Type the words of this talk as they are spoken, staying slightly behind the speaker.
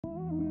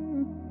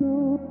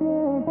A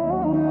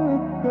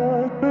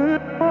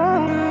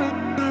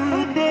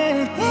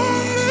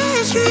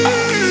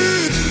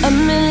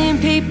million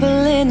people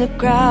in the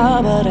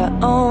crowd, but I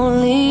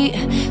only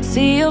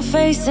see your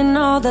face in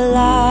all the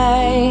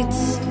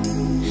lights.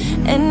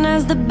 And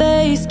as the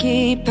bass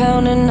keep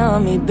pounding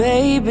on me,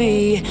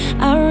 baby,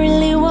 I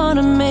really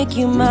wanna make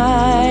you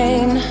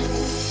mine.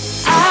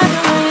 I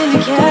don't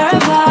really care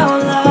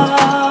about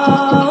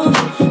love,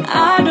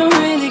 I don't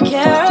really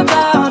care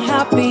about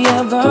happy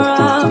ever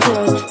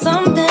afters.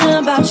 Something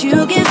about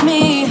you gives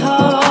me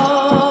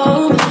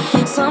hope,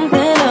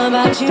 something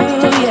about you,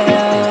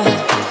 yeah.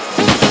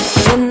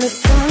 When the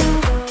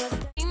sun goes,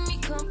 keep me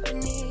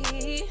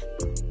company,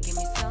 give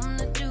me something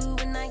to do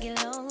when I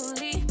get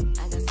lonely.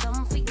 I got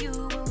something for you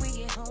when we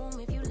get home,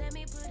 if you let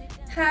me put it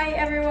down. Hi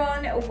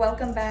everyone,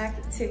 welcome back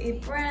to a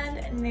brand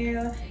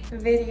new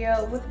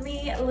video with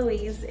me,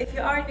 Louise. If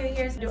you are new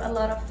here, I do a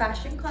lot of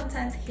fashion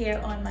content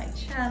here on my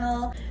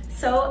channel,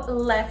 so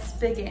let's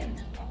begin.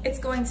 It's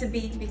going to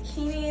be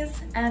bikinis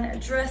and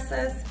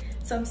dresses,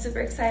 so I'm super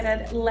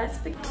excited. Let's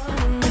begin.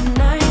 The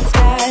night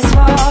sky's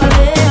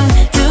falling.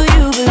 Do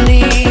you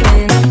believe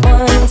in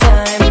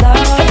one-time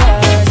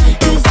lovers?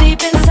 'Cause deep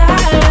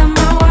inside of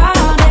my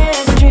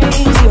wildest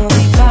dreams, you'll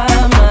be by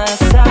my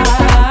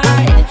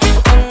side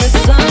when the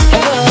sun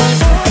goes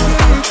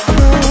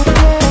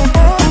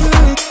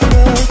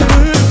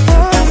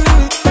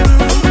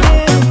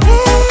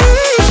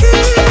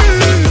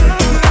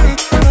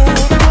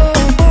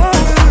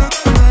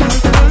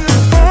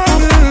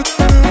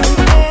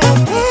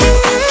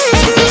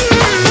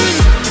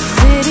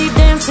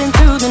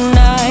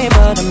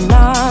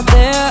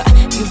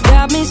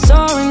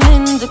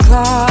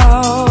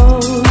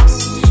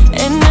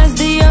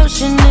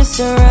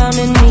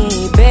surrounding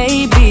me,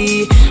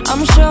 baby.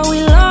 I'm sure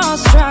we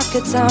lost track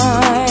of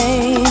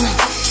time.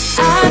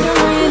 I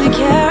don't really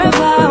care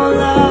about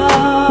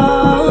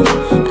love,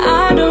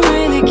 I don't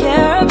really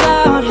care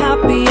about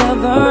happy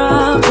ever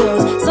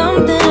afters.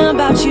 Something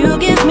about you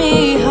gives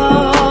me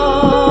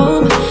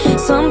hope,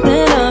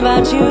 something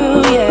about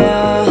you,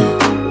 yeah.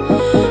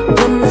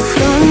 When the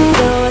sun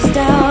goes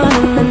down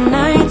and the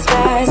night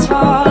sky's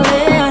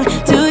falling,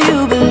 do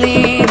you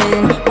believe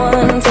in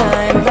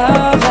one-time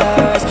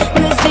lovers?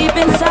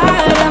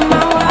 Inside of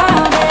my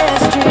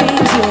wildest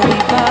dreams, you'll be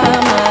by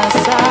my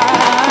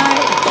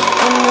side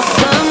when the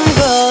sun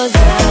goes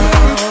down.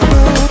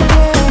 I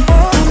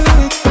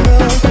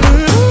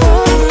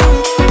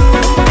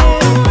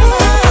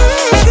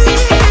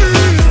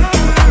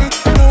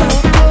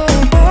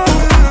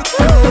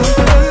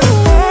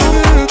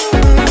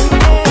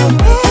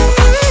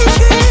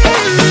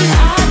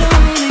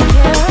don't really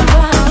care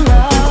about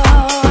love,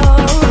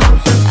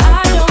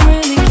 I don't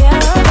really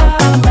care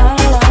about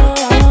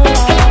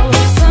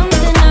love.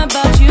 Something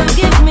about you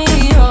gives me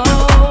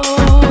hope,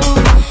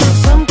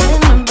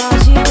 something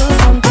about you,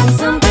 something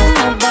about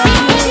you.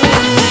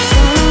 When the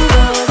sun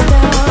goes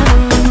down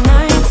and the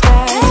night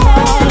sky's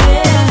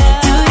falling,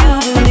 do you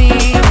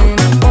believe in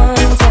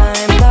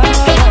one-time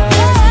lovers?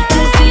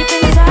 'Cause deep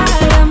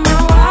inside of my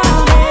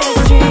wildest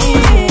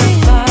dreams, you'll be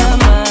by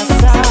my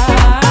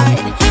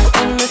side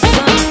when the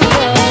sun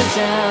goes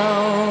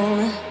down.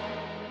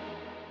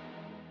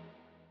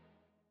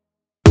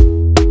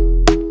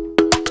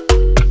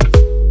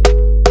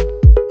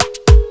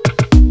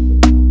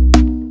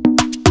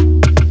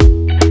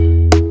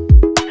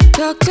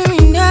 Talk to me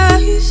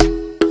nice,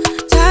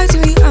 talk to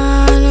me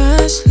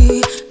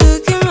honestly.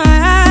 Look in my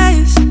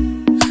eyes,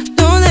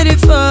 don't let it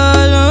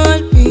fall on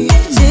me.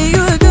 Say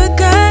you're a good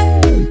guy,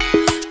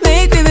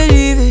 make me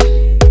believe it.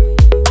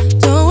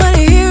 Don't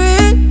wanna hear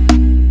it,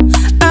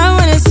 I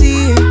wanna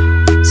see it.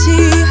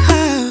 See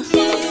how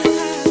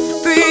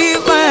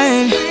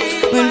rewind,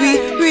 when we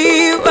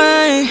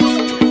rewind,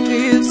 it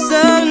feels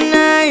so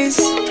nice.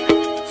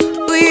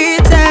 We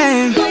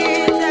time,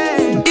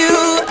 you,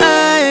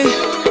 I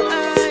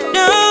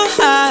know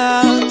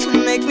how to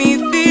make me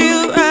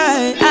feel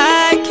right.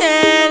 I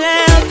can't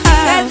help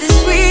how that this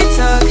sweet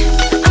talk.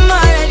 I'm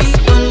already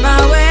on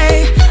my way.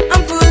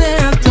 I'm pulling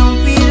up, don't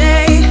be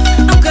late.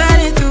 I'm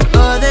cutting through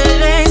all the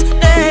lanes.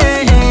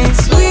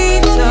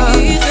 Sweet talk,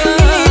 you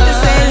need to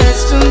say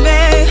let's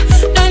convey.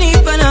 No need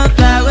for no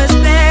flowers,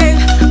 babe.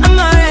 I'm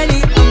already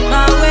on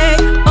my way,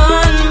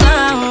 on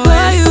my way.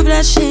 Why you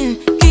blushing?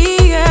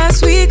 Yeah,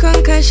 sweet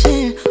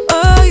concussion.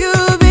 Oh, you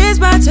miss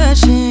my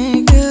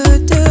touching.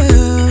 Good do.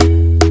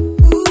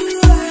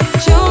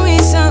 Show me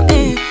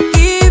something,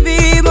 give me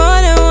more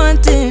than one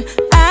thing.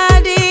 I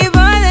need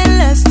more than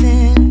less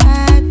than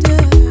I do.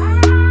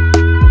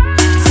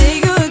 Say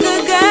you a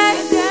good guy,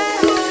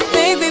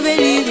 make me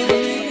believe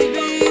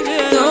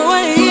it. Don't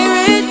wanna hear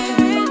it,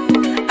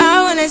 I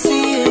wanna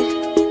see it.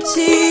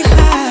 See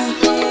how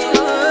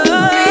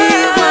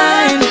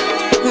rewind,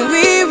 when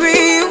we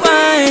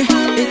rewind,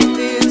 it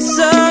feels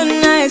so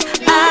nice.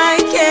 I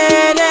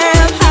can't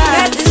help how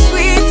that the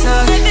sweet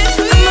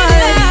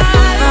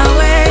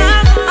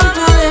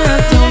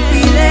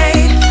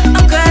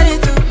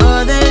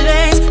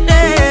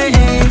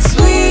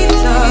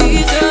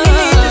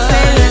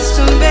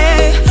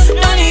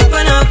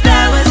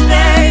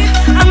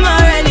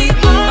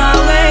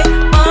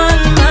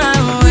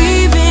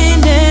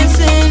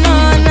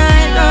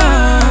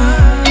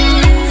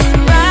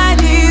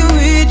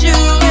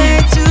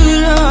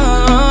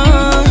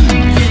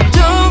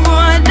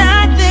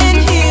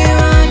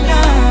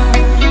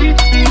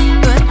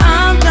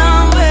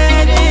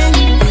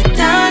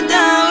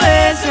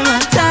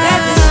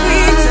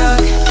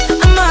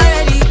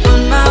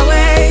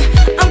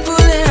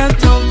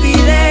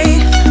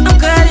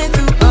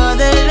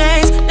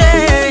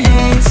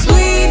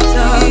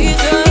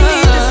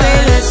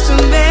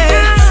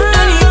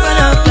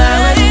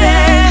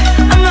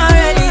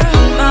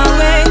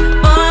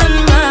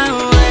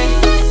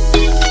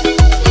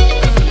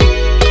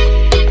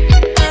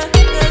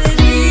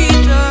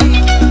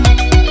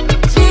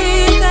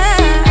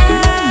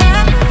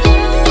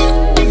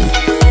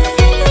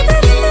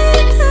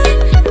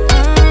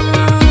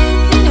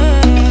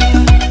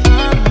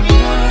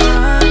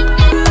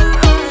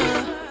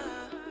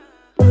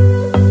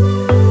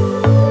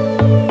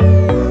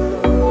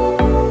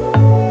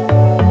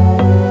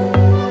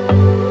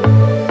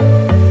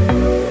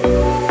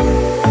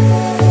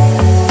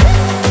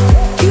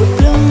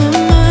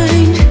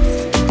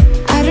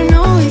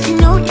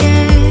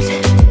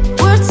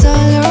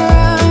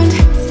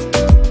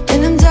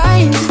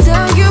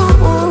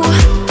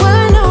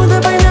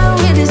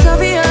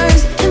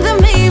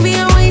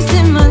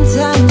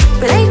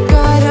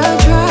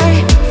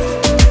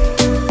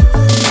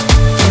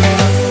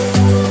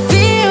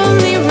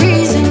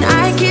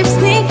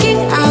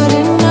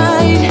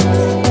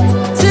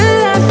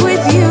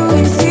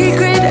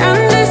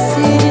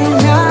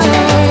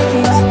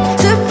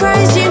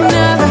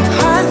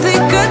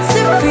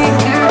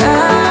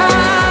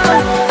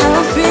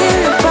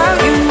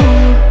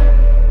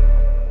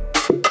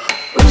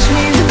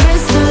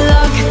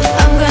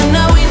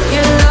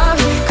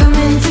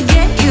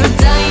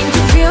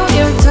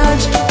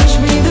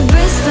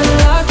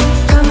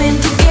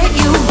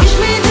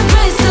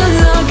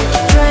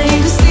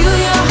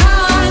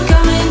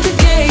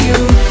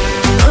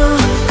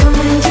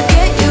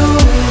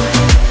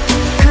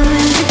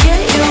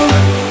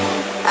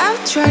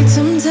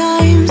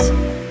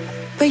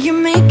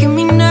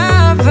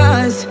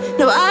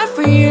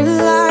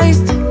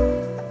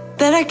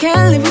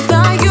can't live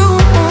without you.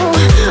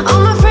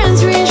 All my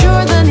friends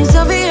reassure that it's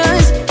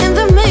obvious, and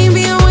that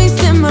maybe I'm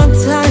wasting my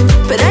time,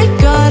 but I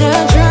gotta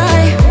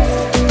try.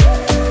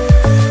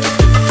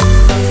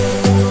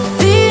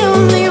 The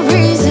only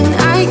reason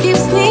I keep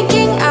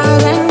sneaking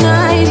out at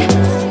night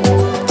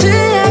to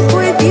laugh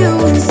with you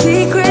in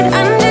secret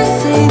under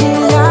city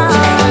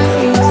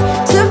lights.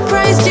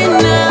 Surprised you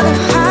never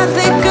had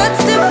the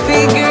guts to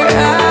figure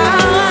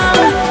out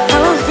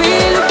how I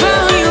feel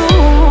about you.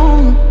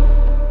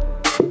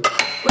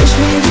 Wish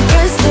me the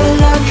best of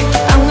luck,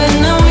 I'm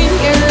gonna win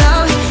your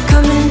love.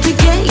 Coming to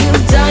get you,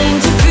 dying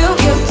to feel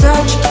your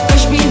touch.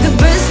 Wish me the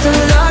best of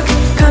luck,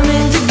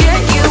 coming to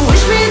get you.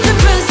 Wish me the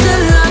best of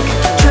luck,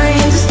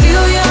 trying to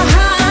steal your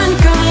hand.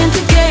 Coming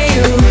to get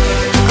you,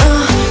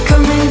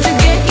 coming to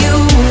get you,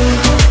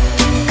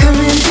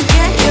 coming to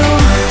get you.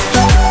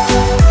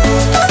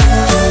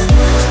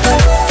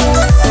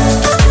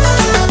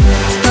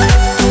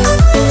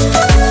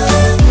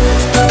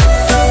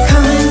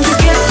 Coming to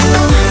get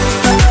you.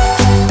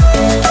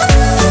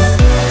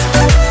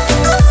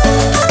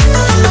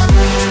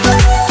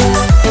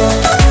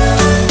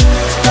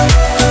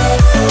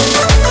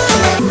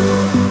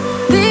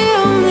 The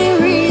only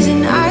reason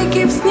I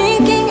keep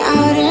sneaking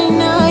out at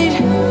night,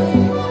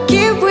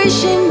 keep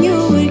wishing you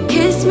would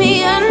kiss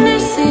me under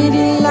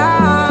city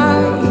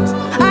lights.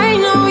 I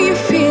know you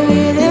feel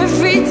it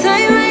every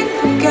time I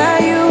look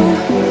at you.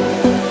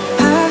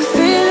 How I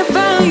feel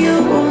about you.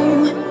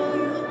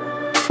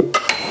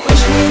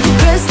 Wish me the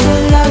best of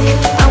luck,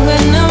 I'm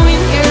gonna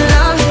win your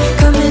love.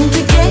 Coming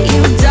to get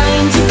you,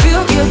 dying to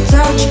feel your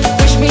touch.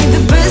 Wish me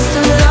the best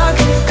of luck,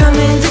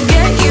 coming to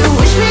get you.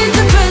 Wish me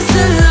the best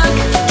of luck,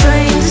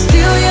 trying to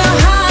steal your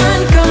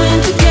hand. Coming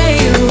to get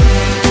you,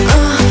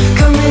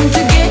 coming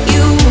to get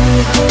you,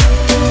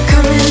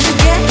 coming to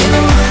get you.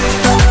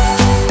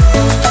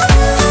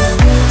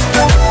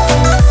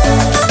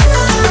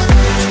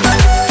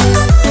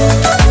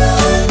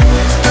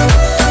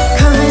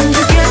 Coming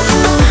to get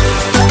you.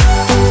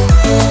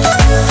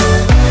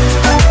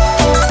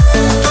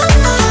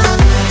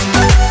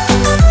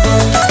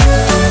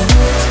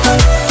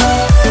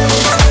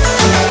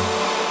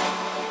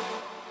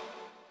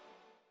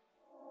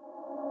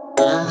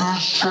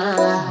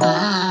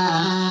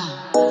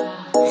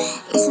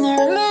 It's not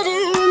a matter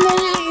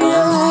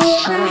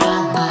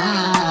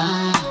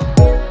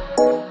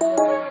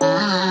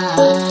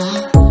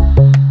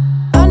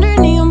under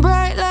neon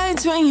bright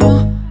lights when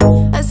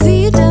I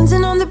see you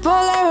dancing on the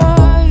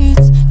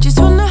Polaroids. Just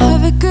wanna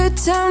have a good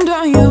time,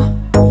 don't you?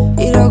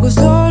 It all goes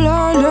slow